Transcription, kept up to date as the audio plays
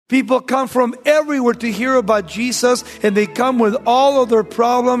People come from everywhere to hear about Jesus, and they come with all of their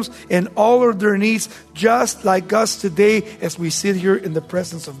problems and all of their needs, just like us today as we sit here in the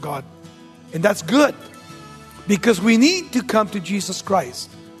presence of God. And that's good, because we need to come to Jesus Christ.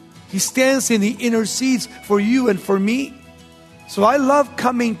 He stands and He intercedes for you and for me. So I love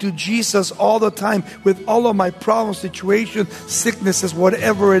coming to Jesus all the time with all of my problems, situations, sicknesses,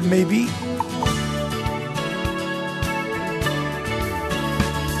 whatever it may be.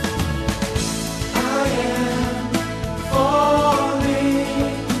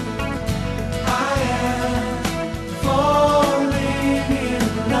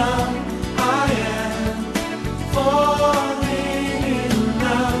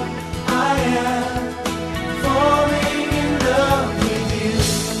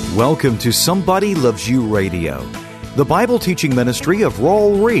 Welcome to Somebody Loves You Radio, the Bible teaching ministry of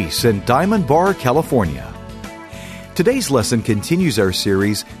Raul Ries in Diamond Bar, California. Today's lesson continues our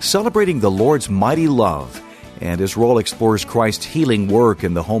series celebrating the Lord's mighty love, and as Raul explores Christ's healing work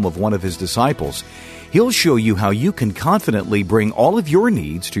in the home of one of His disciples, he'll show you how you can confidently bring all of your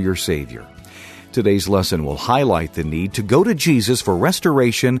needs to your Savior. Today's lesson will highlight the need to go to Jesus for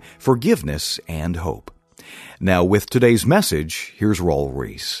restoration, forgiveness, and hope. Now, with today's message, here's Raul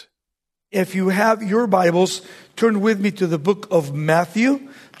Ries. If you have your Bibles, turn with me to the book of Matthew,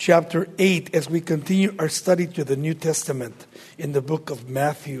 chapter 8, as we continue our study to the New Testament in the book of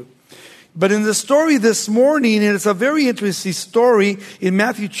Matthew. But in the story this morning, and it's a very interesting story in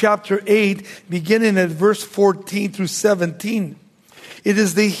Matthew chapter 8, beginning at verse 14 through 17. It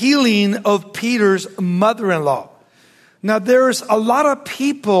is the healing of Peter's mother-in-law. Now, there's a lot of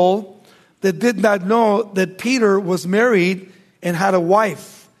people that did not know that Peter was married and had a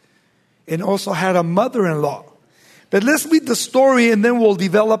wife, and also had a mother-in-law. But let's read the story, and then we'll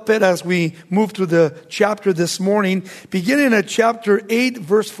develop it as we move to the chapter this morning, beginning at chapter 8,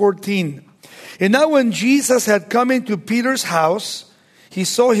 verse 14. And now when Jesus had come into Peter's house, he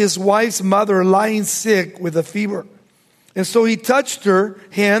saw his wife's mother lying sick with a fever. And so he touched her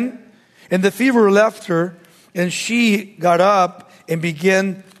hand, and the fever left her, and she got up and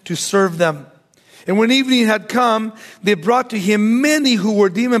began to serve them. And when evening had come, they brought to him many who were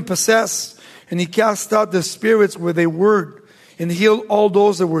demon-possessed, and he cast out the spirits with a word, and healed all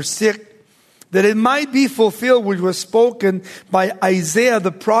those that were sick, that it might be fulfilled which was spoken by Isaiah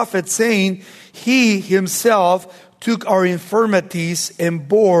the prophet, saying, He Himself took our infirmities and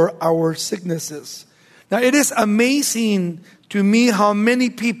bore our sicknesses. Now it is amazing to me how many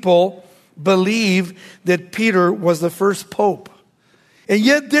people believe that Peter was the first pope. And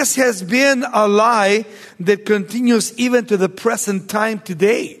yet this has been a lie that continues even to the present time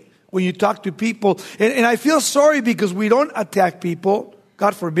today when you talk to people. And I feel sorry because we don't attack people,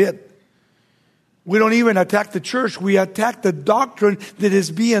 God forbid. We don't even attack the church. We attack the doctrine that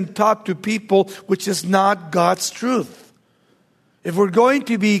is being taught to people, which is not God's truth. If we're going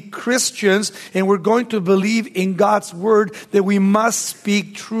to be Christians and we're going to believe in God's word, then we must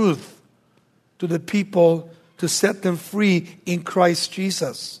speak truth to the people to set them free in Christ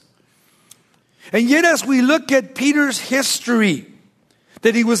Jesus. And yet as we look at Peter's history,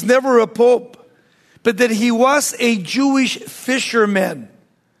 that he was never a pope, but that he was a Jewish fisherman,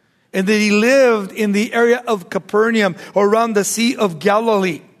 and that he lived in the area of Capernaum or around the Sea of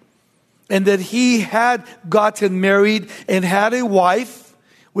Galilee, and that he had gotten married and had a wife.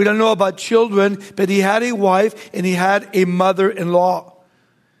 We don't know about children, but he had a wife and he had a mother-in-law.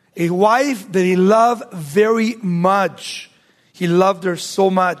 A wife that he loved very much. He loved her so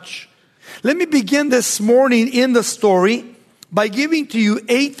much. Let me begin this morning in the story by giving to you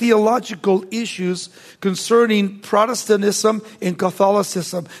 8 theological issues concerning Protestantism and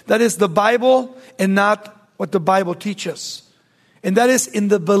Catholicism. That is the Bible and not what the Bible teaches. And that is in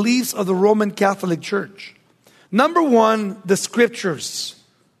the beliefs of the Roman Catholic Church. Number 1, the Scriptures,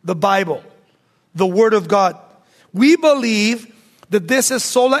 the Bible, the Word of God. We believe that this is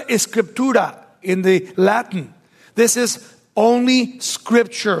sola scriptura in the Latin. This is only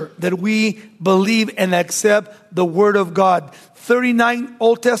Scripture, that we believe and accept the Word of God. 39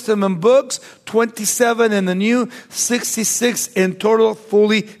 Old Testament books, 27 in the New, 66 in total,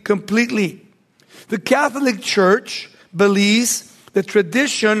 fully, completely. The Catholic Church believes the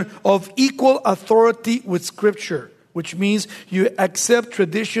tradition of equal authority with Scripture, which means you accept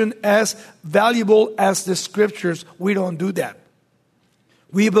tradition as valuable as the Scriptures. We don't do that.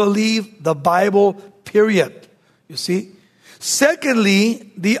 We believe the Bible, period. You see? Secondly,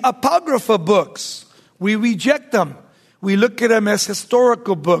 the Apocrypha books. We reject them. We look at them as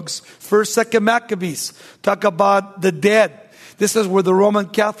historical books. 1st, 2nd Maccabees talk about the dead. This is where the Roman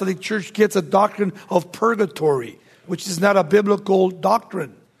Catholic Church gets a doctrine of purgatory, which is not a biblical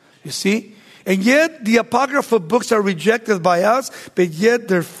doctrine. You see? And yet the apocryphal books are rejected by us, but yet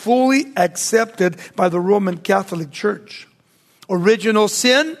they're fully accepted by the Roman Catholic Church. Original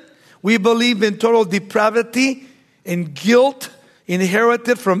sin, we believe in total depravity and guilt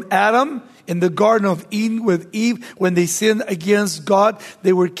inherited from Adam in the Garden of Eden with Eve. When they sinned against God,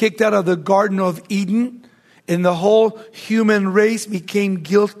 they were kicked out of the Garden of Eden, and the whole human race became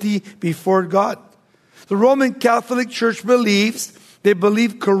guilty before God. The Roman Catholic Church they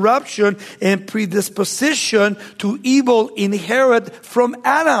believe corruption and predisposition to evil inherit from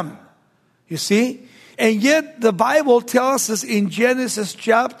Adam. You see? And yet the Bible tells us in Genesis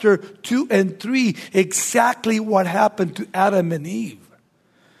chapter 2 and 3 exactly what happened to Adam and Eve.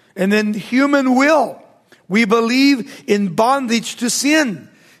 And then human will. We believe in bondage to sin.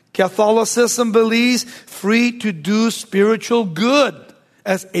 Catholicism believes free to do spiritual good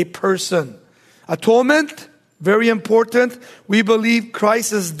as a person. Atonement, very important. We believe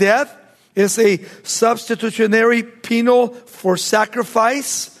Christ's death is a substitutionary penal for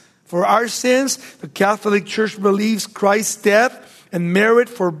sacrifice for our sins. The Catholic Church believes Christ's death and merit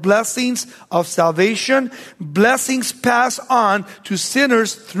for blessings of salvation. Blessings pass on to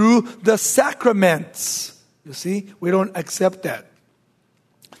sinners through the sacraments. You see, we don't accept that.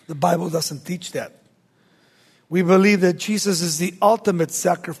 The Bible doesn't teach that. We believe that Jesus is the ultimate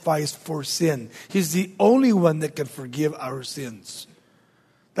sacrifice for sin. He's the only one that can forgive our sins.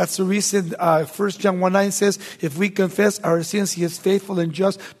 That's the reason 1 John 1:9 says, if we confess our sins, He is faithful and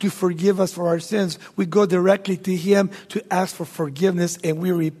just to forgive us for our sins. We go directly to Him to ask for forgiveness, and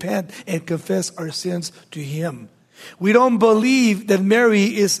we repent and confess our sins to Him. We don't believe that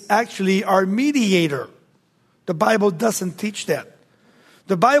Mary is actually our mediator. The Bible doesn't teach that.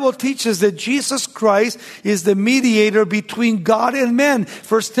 The Bible teaches that Jesus Christ is the mediator between God and men.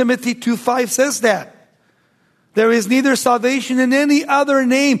 1 Timothy 2:5 says that. There is neither salvation in any other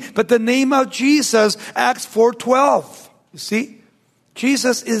name but the name of Jesus. Acts 4:12. You see?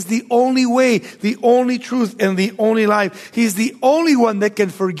 Jesus is the only way, the only truth, and the only life. He's the only one that can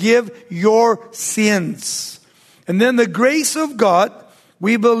forgive your sins. And then the grace of God,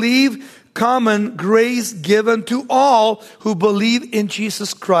 we believe common grace given to all who believe in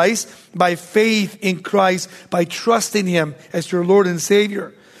Jesus Christ by faith in Christ, by trusting Him as your Lord and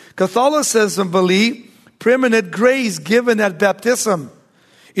Savior. Catholicism believes permanent grace given at baptism,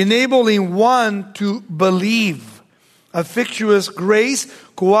 enabling one to believe. Effectuous grace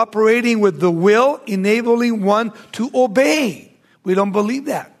cooperating with the will, enabling one to obey. We don't believe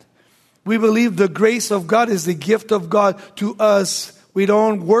that. We believe the grace of God is the gift of God to us. We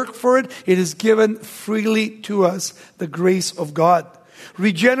don't work for it. It is given freely to us, the grace of God.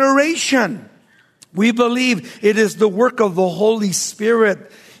 Regeneration. We believe it is the work of the Holy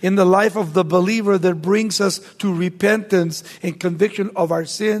Spirit in the life of the believer that brings us to repentance and conviction of our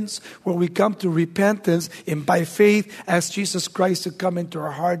sins. When we come to repentance and by faith ask Jesus Christ to come into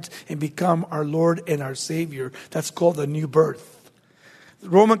our hearts and become our Lord and our Savior. That's called the new birth.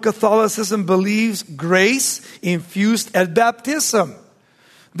 Roman Catholicism believes grace infused at baptism.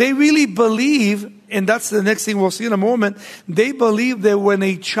 They really believe, and that's the next thing we'll see in a moment, they believe that when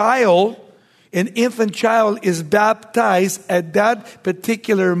an infant child is baptized at that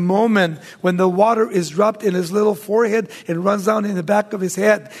particular moment, when the water is dropped in his little forehead and runs down in the back of his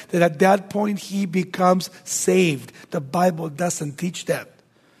head, that at that point he becomes saved. The Bible doesn't teach that.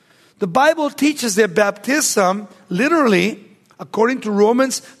 The Bible teaches that baptism, literally, according to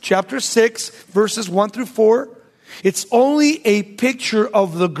Romans chapter 6, verses 1 through 4, it's only a picture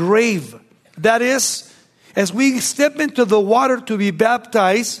of the grave. That is, as we step into the water to be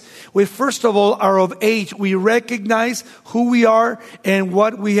baptized, we first of all are of age. We recognize who we are and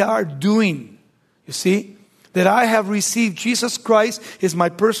what we are doing. You see, that I have received Jesus Christ as my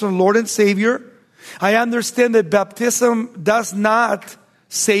personal Lord and Savior. I understand that baptism does not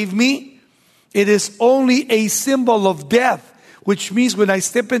save me. It is only a symbol of death. Which means when I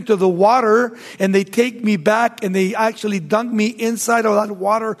step into the water and they take me back and they actually dunk me inside of that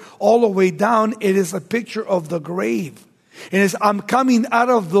water all the way down, it is a picture of the grave. And as I'm coming out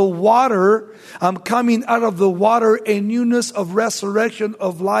of the water, a newness of resurrection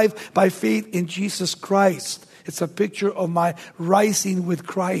of life by faith in Jesus Christ. It's a picture of my rising with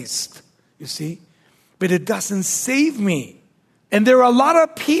Christ, you see. But it doesn't save me. And there are a lot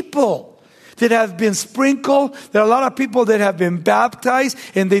of people that have been sprinkled. There are a lot of people that have been baptized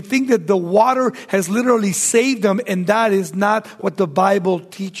and they think that the water has literally saved them, and that is not what the Bible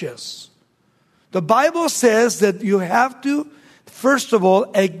teaches. The Bible says that you have to, first of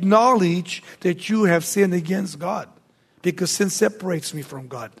all, acknowledge that you have sinned against God, because sin separates me from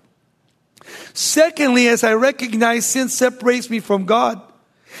God. Secondly, as I recognize sin separates me from God,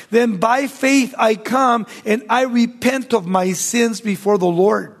 Then by faith I come and I repent of my sins before the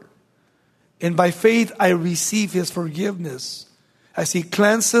Lord. And by faith I receive His forgiveness as He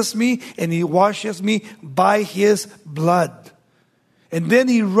cleanses me and He washes me by His blood. And then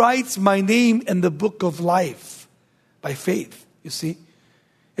He writes my name in the book of life by faith, you see.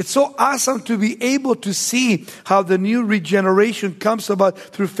 It's so awesome to be able to see how the new regeneration comes about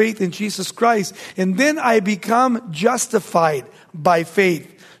through faith in Jesus Christ. And then I become justified by faith.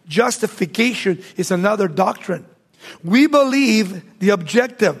 Justification is another doctrine. We believe the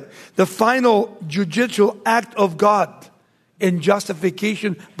objective, the final judicial act of God in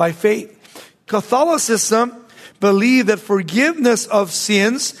justification by faith. Catholicism believes that forgiveness of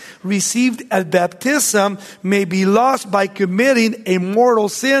sins received at baptism may be lost by committing a mortal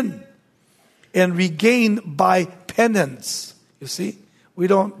sin and regained by penance. You see, we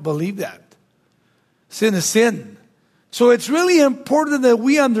don't believe that. Sin is sin. So it's really important that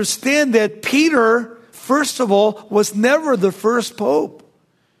we understand that Peter, first of all, was never the first pope.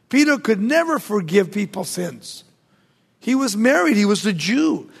 Peter could never forgive people's sins. He was married. He was a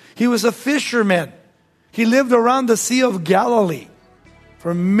Jew. He was a fisherman. He lived around the Sea of Galilee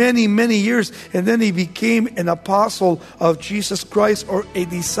for many, many years. And then he became an apostle of Jesus Christ, or a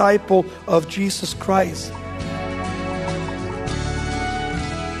disciple of Jesus Christ.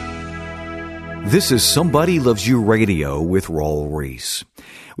 This is Somebody Loves You Radio with Raul Ries.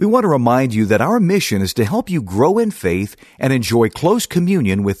 We want to remind you that our mission is to help you grow in faith and enjoy close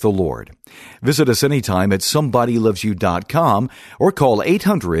communion with the Lord. Visit us anytime at somebodylovesyou.com or call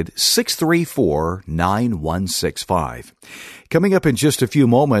 800-634-9165. Coming up in just a few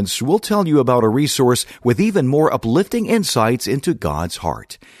moments, we'll tell you about a resource with even more uplifting insights into God's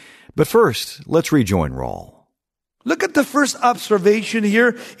heart. But first, let's rejoin Raul. Look at the first observation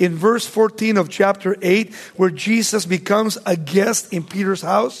here in verse 14 of chapter 8, where Jesus becomes a guest in Peter's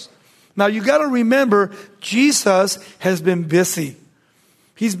house. Now you got to remember, Jesus has been busy.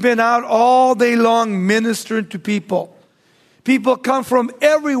 He's been out all day long ministering to people. People come from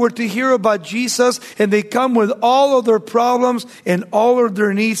everywhere to hear about Jesus, and they come with all of their problems and all of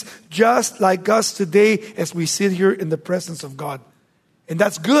their needs, just like us today as we sit here in the presence of God. And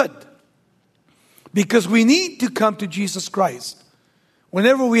that's good. Because we need to come to Jesus Christ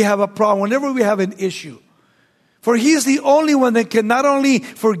whenever we have a problem, whenever we have an issue. For He's the only one that can not only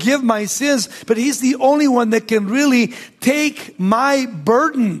forgive my sins, but He's the only one that can really take my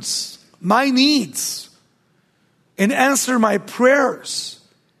burdens, my needs, and answer my prayers,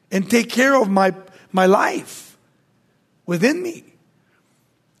 and take care of my life within me.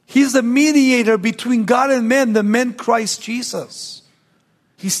 He's the mediator between God and men, the man Christ Jesus.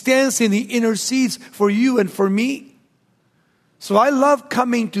 He stands and He intercedes for you and for me. So I love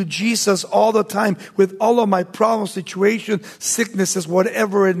coming to Jesus all the time with all of my problems, situations, sicknesses,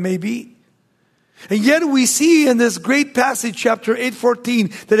 whatever it may be. And yet we see in this great passage, chapter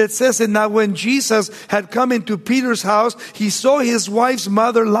 8:14, that it says, and now when Jesus had come into Peter's house, He saw his wife's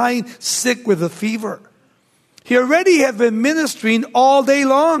mother lying sick with a fever. He already had been ministering all day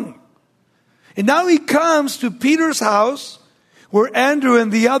long. And now He comes to Peter's house, where Andrew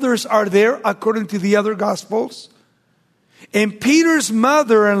and the others are there, according to the other Gospels. And Peter's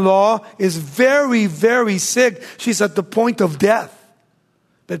mother-in-law is very, very sick. She's at the point of death.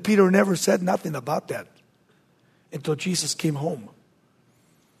 But Peter never said nothing about that until Jesus came home.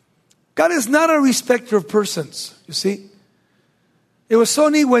 God is not a respecter of persons, you see. It was so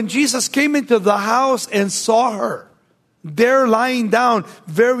neat when Jesus came into the house and saw her there lying down,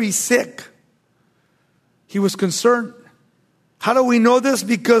 very sick. He was concerned. How do we know this?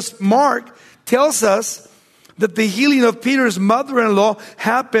 Because Mark tells us that the healing of Peter's mother-in-law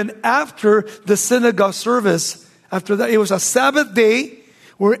happened after the synagogue service. After that, it was a Sabbath day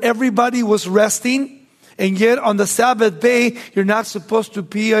where everybody was resting. And yet on the Sabbath day, you're not supposed to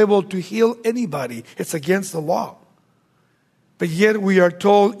be able to heal anybody. It's against the law. But yet we are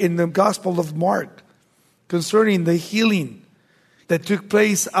told in the Gospel of Mark concerning the healing that took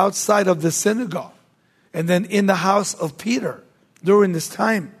place outside of the synagogue and then in the house of Peter during this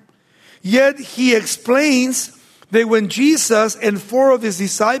time. Yet he explains that when Jesus and 4 of his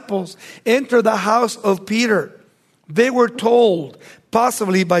disciples entered the house of Peter, they were told,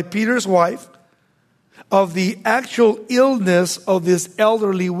 possibly by Peter's wife, of the actual illness of this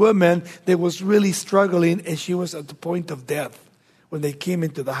elderly woman that was really struggling, and she was at the point of death. When they came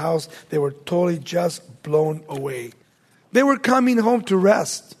into the house, they were totally just blown away. They were coming home to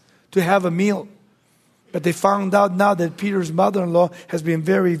rest, to have a meal. But they found out now that Peter's mother-in-law has been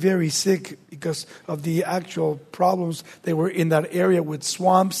very, very sick because of the actual problems. They were in that area with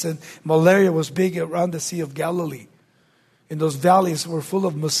swamps, and malaria was big around the Sea of Galilee. And those valleys were full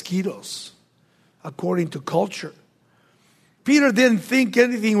of mosquitoes, according to culture. Peter didn't think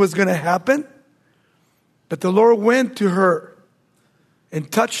anything was going to happen, but the Lord went to her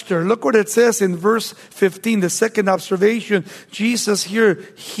and touched her. Look what it says in verse 15, the second observation. Jesus here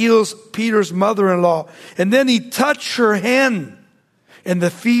heals Peter's mother-in-law. And then he touched her hand, and the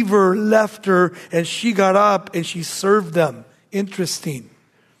fever left her, and she got up and she served them. Interesting.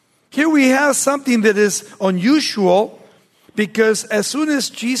 Here we have something that is unusual, because as soon as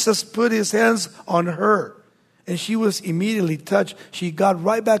Jesus put his hands on her, and she was immediately touched, she got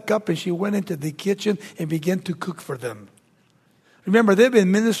right back up and she went into the kitchen and began to cook for them. Remember, they've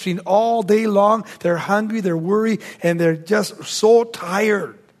been ministering all day long. They're hungry, they're worried, and they're just so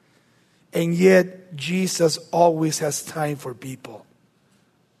tired. And yet, Jesus always has time for people.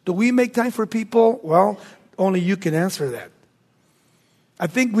 Do we make time for people? Well, only you can answer that. I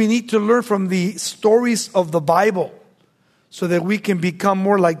think we need to learn from the stories of the Bible so that we can become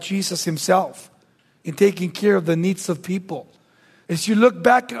more like Jesus himself in taking care of the needs of people. As you look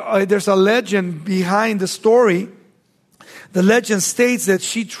back, there's a legend behind the story. The legend states that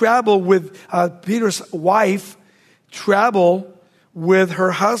she traveled with Peter's wife, traveled with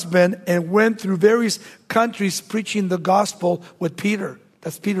her husband, and went through various countries preaching the gospel with Peter.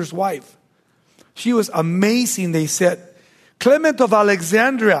 That's Peter's wife. She was amazing, they said. Clement of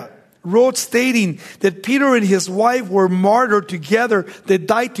Alexandria wrote stating that Peter and his wife were martyred together. They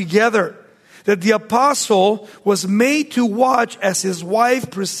died together. That the apostle was made to watch as his wife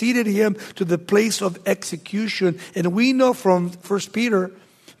preceded him to the place of execution. And we know from 1 Peter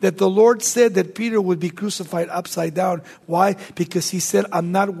that the Lord said that Peter would be crucified upside down. Why? Because he said,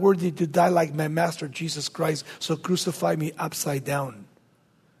 I'm not worthy to die like my master Jesus Christ, so crucify me upside down.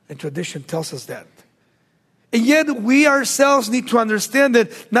 And tradition tells us that. And yet we ourselves need to understand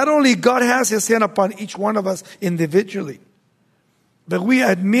that not only God has his hand upon each one of us individually, but we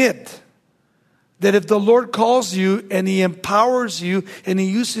admit that if the Lord calls you and he empowers you and he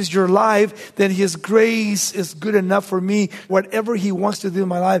uses your life, then his grace is good enough for me. Whatever he wants to do in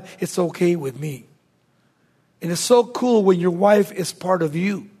my life, it's okay with me. And it's so cool when your wife is part of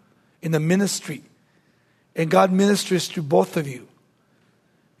you in the ministry and God ministers to both of you.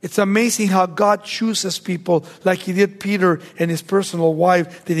 It's amazing how God chooses people like he did Peter and his personal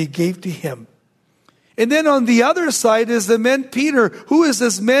wife that he gave to him. And then on the other side is the man Peter. Who is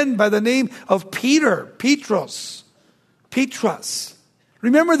this man by the name of Peter? Petros.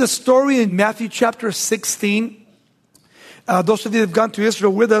 Remember the story in Matthew chapter 16? Those of you that have gone to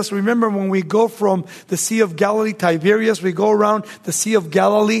Israel with us, remember when we go from the Sea of Galilee, Tiberias, we go around the Sea of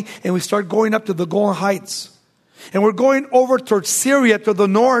Galilee and we start going up to the Golan Heights. And we're going over towards Syria to the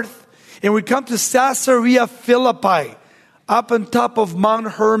north. And we come to Caesarea Philippi, up on top of Mount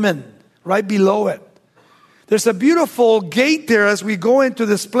Hermon, right below it. There's a beautiful gate there as we go into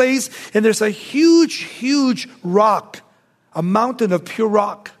this place, and there's a huge rock, a mountain of pure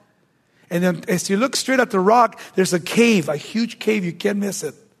rock. And then as you look straight at the rock, there's a cave, a huge cave, you can't miss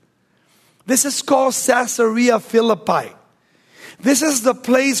it. This is called Caesarea Philippi. This is the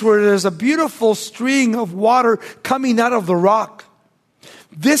place where there's a beautiful stream of water coming out of the rock.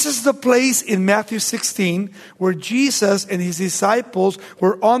 This is the place in Matthew 16 where Jesus and his disciples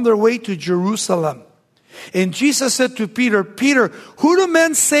were on their way to Jerusalem. And Jesus said to Peter, Peter, who do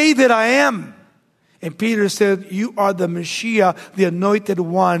men say that I am? And Peter said, you are the Messiah, the anointed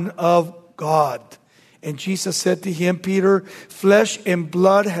one of God. And Jesus said to him, Peter, flesh and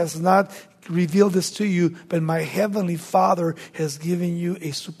blood has not revealed this to you, but my heavenly Father has given you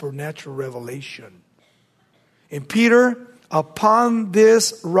a supernatural revelation. And Peter, upon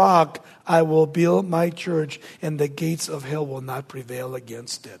this rock I will build my church, and the gates of hell will not prevail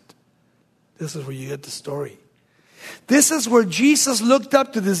against it. This is where you get the story. This is where Jesus looked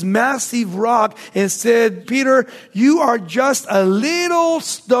up to this massive rock and said, Peter, you are just a little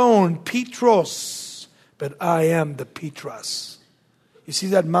stone, Petros, but I am the Petros. You see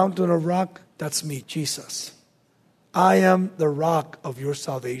that mountain of rock? That's me, Jesus. I am the rock of your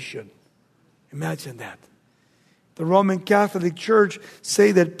salvation. Imagine that. The Roman Catholic Church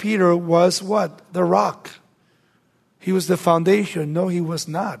say that Peter was what? The rock. He was the foundation. No, he was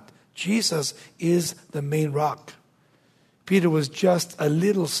not. Jesus is the main rock. Peter was just a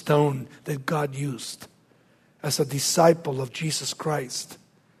little stone that God used as a disciple of Jesus Christ.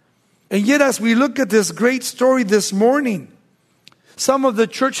 And yet as we look at this great story this morning, some of the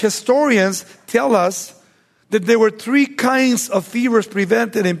church historians tell us that there were 3 kinds of fevers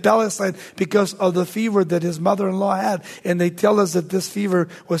prevented in Palestine because of the fever that his mother-in-law had. And they tell us that this fever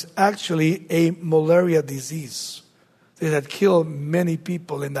was actually a malaria disease that had killed many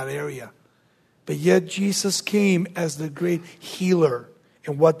people in that area. But yet Jesus came as the great healer.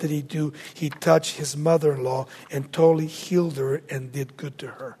 And what did he do? He touched his mother-in-law and totally healed her and did good to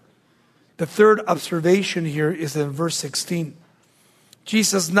her. The third observation here is in verse 16.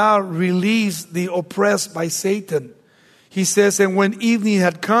 Jesus now relieves the oppressed by Satan. He says, and when evening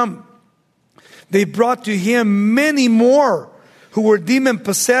had come, they brought to him many more who were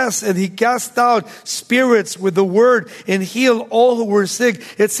demon-possessed, and he cast out spirits with the word and healed all who were sick.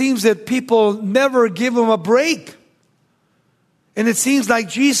 It seems that people never give him a break. And it seems like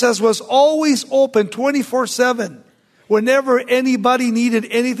Jesus was always open 24/7. Whenever anybody needed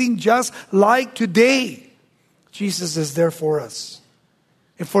anything, just like today, Jesus is there for us.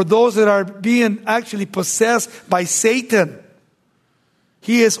 And for those that are being actually possessed by Satan,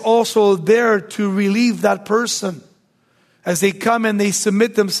 he is also there to relieve that person as they come and they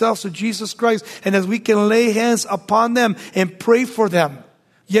submit themselves to Jesus Christ, and as we can lay hands upon them and pray for them.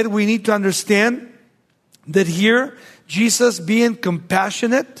 Yet we need to understand that here, Jesus being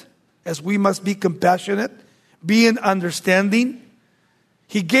compassionate, as we must be compassionate, being understanding,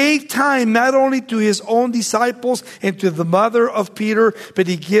 he gave time not only to his own disciples and to the mother of Peter, but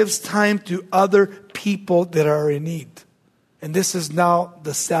he gives time to other people that are in need. And this is now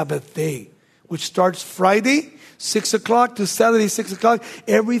the Sabbath day, which starts Friday, 6 o'clock to Saturday, 6 o'clock.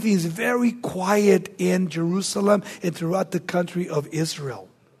 Everything is very quiet in Jerusalem and throughout the country of Israel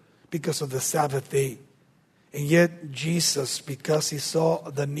because of the Sabbath day. And yet Jesus, because he saw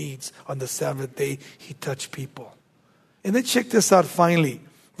the needs on the Sabbath day, he touched people. And then check this out finally,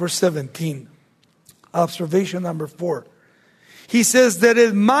 verse 17. Observation number 4. He says that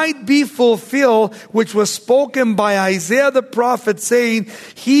it might be fulfilled, which was spoken by Isaiah the prophet, saying,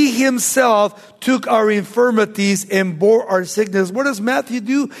 he himself took our infirmities and bore our sickness. What does Matthew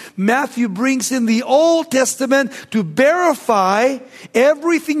do? Matthew brings in the Old Testament to verify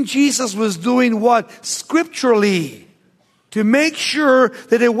everything Jesus was doing, what? Scripturally. To make sure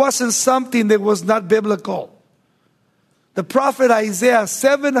that it wasn't something that was not biblical. The prophet Isaiah,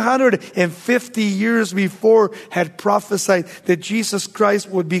 750 years before, had prophesied that Jesus Christ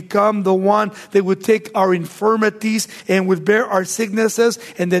would become the one that would take our infirmities and would bear our sicknesses,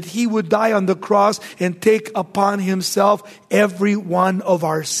 and that he would die on the cross and take upon himself every one of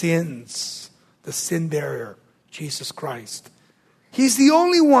our sins. The sin bearer, Jesus Christ. He's the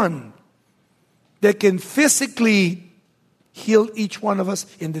only one that can physically heal each one of us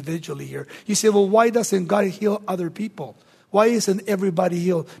individually here. You say, well, why doesn't God heal other people? Why isn't everybody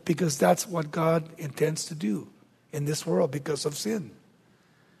healed? Because that's what God intends to do in this world because of sin.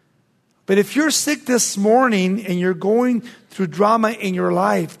 But if you're sick this morning and you're going through drama in your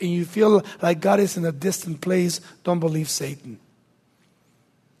life and you feel like God is in a distant place, don't believe Satan.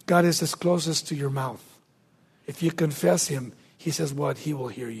 God is as closest to your mouth. If you confess him, he says what? He will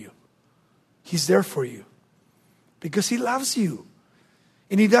hear you. He's there for you. Because he loves you.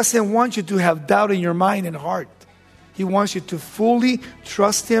 And he doesn't want you to have doubt in your mind and heart. He wants you to fully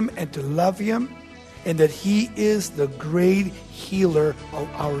trust him and to love him. And that he is the great healer of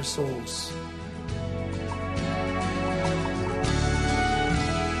our souls.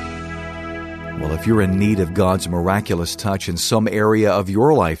 Well, if you're in need of God's miraculous touch in some area of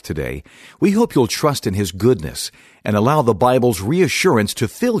your life today, we hope you'll trust in his goodness and allow the Bible's reassurance to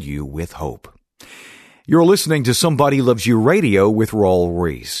fill you with hope. You're listening to Somebody Loves You Radio with Raul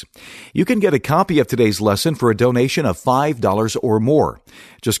Ries. You can get a copy of today's lesson for a donation of $5 or more.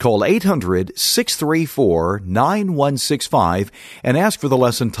 Just call 800-634-9165 and ask for the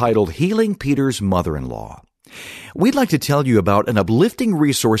lesson titled Healing Peter's Mother-in-Law. We'd like to tell you about an uplifting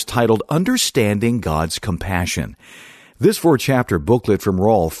resource titled Understanding God's Compassion. This 4-chapter booklet from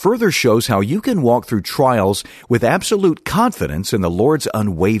Raul further shows how you can walk through trials with absolute confidence in the Lord's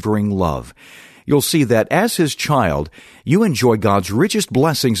unwavering love. You'll see that as his child, you enjoy God's richest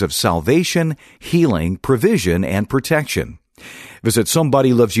blessings of salvation, healing, provision, and protection. Visit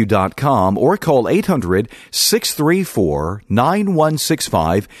SomebodyLovesYou.com or call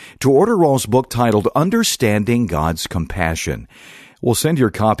 800-634-9165 to order Raul's book titled Understanding God's Compassion. We'll send your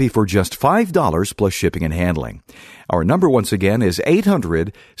copy for just $5 plus shipping and handling. Our number once again is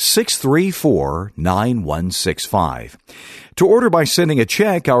 800-634-9165. To order by sending a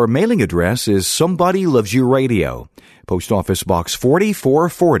check, our mailing address is Somebody Loves You Radio, Post Office Box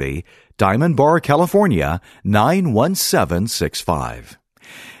 4440, Diamond Bar, California, 91765.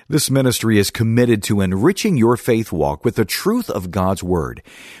 This ministry is committed to enriching your faith walk with the truth of God's Word.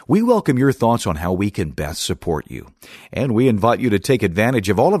 We welcome your thoughts on how we can best support you. And we invite you to take advantage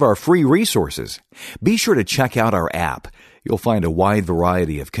of all of our free resources. Be sure to check out our app. You'll find a wide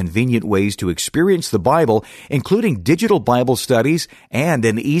variety of convenient ways to experience the Bible, including digital Bible studies and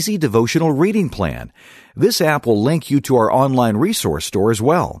an easy devotional reading plan. This app will link you to our online resource store as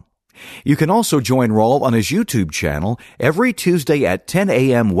well. You can also join Raul on his YouTube channel every Tuesday at 10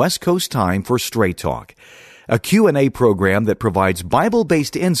 a.m. West Coast time for Straight Talk, a Q&A program that provides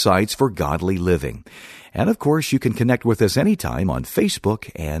Bible-based insights for godly living. And of course, you can connect with us anytime on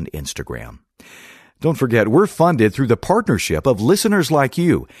Facebook and Instagram. Don't forget, we're funded through the partnership of listeners like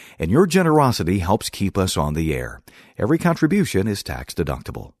you, and your generosity helps keep us on the air. Every contribution is tax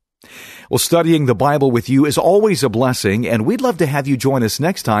deductible. Well, studying the Bible with you is always a blessing, and we'd love to have you join us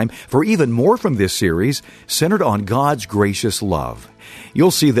next time for even more from this series centered on God's gracious love.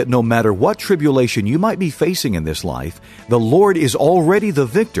 You'll see that no matter what tribulation you might be facing in this life, the Lord is already the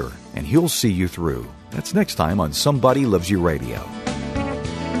victor, and He'll see you through. That's next time on Somebody Loves You Radio.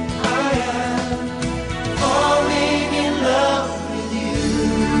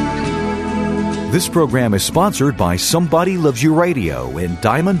 This program is sponsored by Somebody Loves You Radio in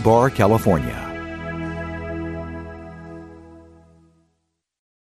Diamond Bar, California.